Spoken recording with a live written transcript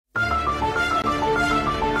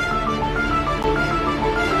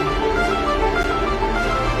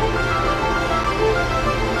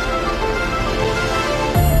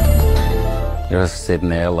You're just sitting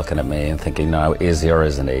there looking at me and thinking, no, is he or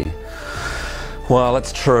isn't he? Well,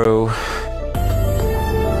 it's true.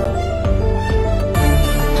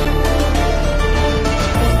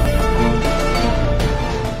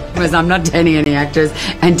 Because I'm not dating any actors,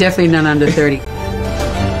 and definitely none under 30.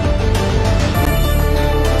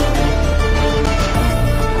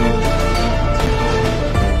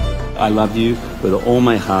 I love you with all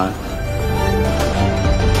my heart.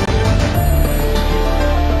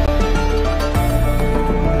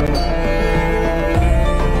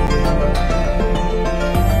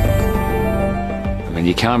 I mean,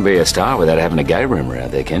 you can't be a star without having a gay rumour out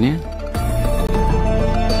there, can you?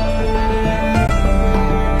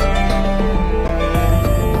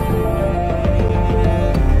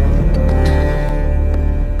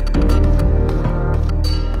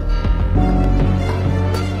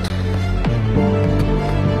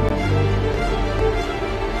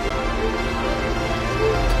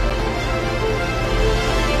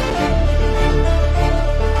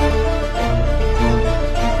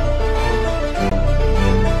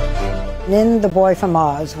 In The Boy from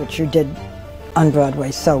Oz, which you did on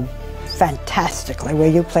Broadway so fantastically, where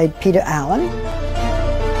you played Peter Allen,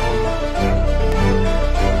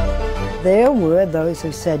 there were those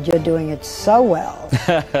who said, you're doing it so well,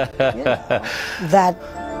 you know, that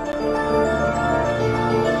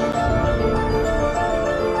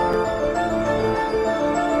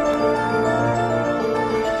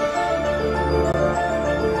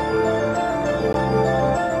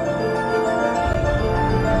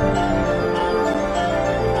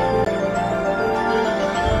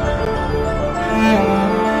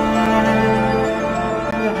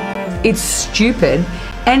it's stupid,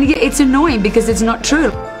 and it's annoying because it's not true.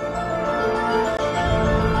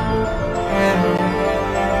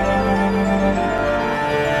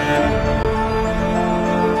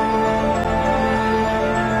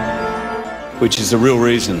 Which is the real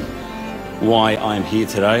reason why I'm here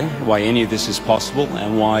today, why any of this is possible,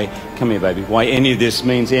 and why, come here baby, why any of this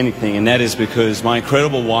means anything, and that is because my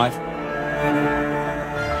incredible wife,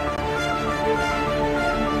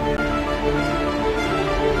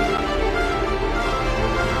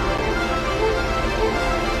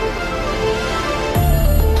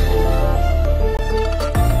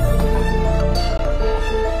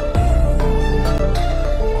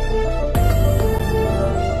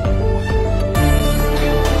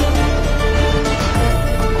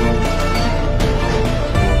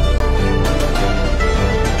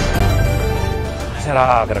 I said,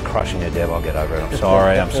 I've got a crush on you, Deb, I'll get over it.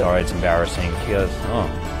 I'm sorry, it's embarrassing. He goes, oh,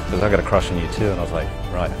 because I've got a crush on you too. And I was like,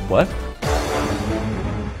 right, what?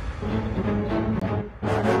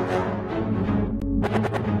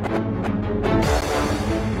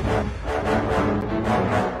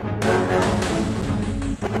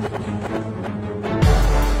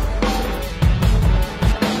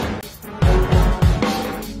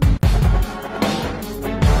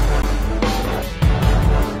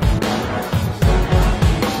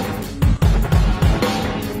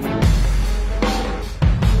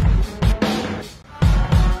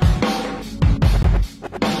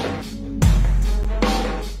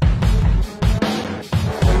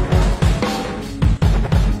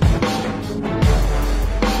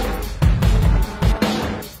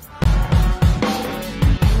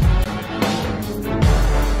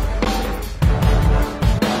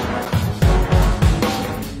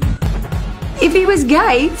 If he was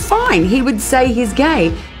gay, fine, he would say he's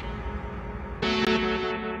gay.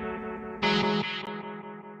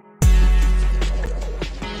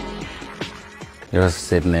 You're just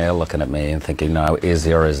sitting there looking at me and thinking, no, is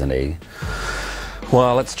he or isn't he?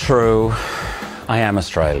 Well, it's true. I am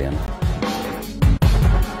Australian.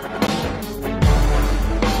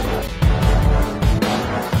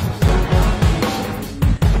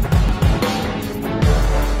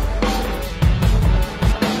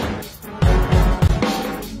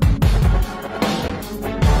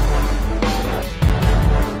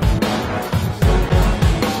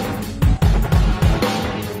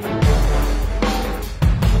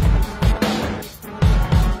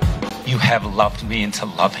 You have loved me into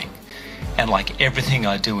loving, and like everything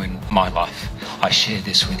I do in my life, I share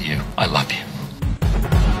this with you. I love you.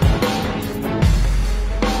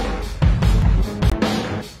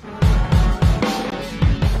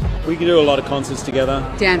 we can do a lot of concerts together.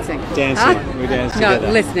 Dancing. Dancing. We dance together.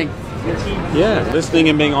 No, listening. Yeah, listening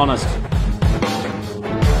and being honest.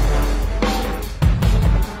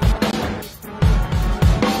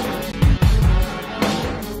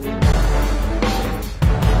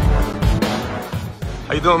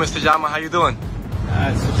 How you doing, Mr. Jama? How you doing?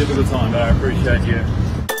 It's a difficult time, but I appreciate you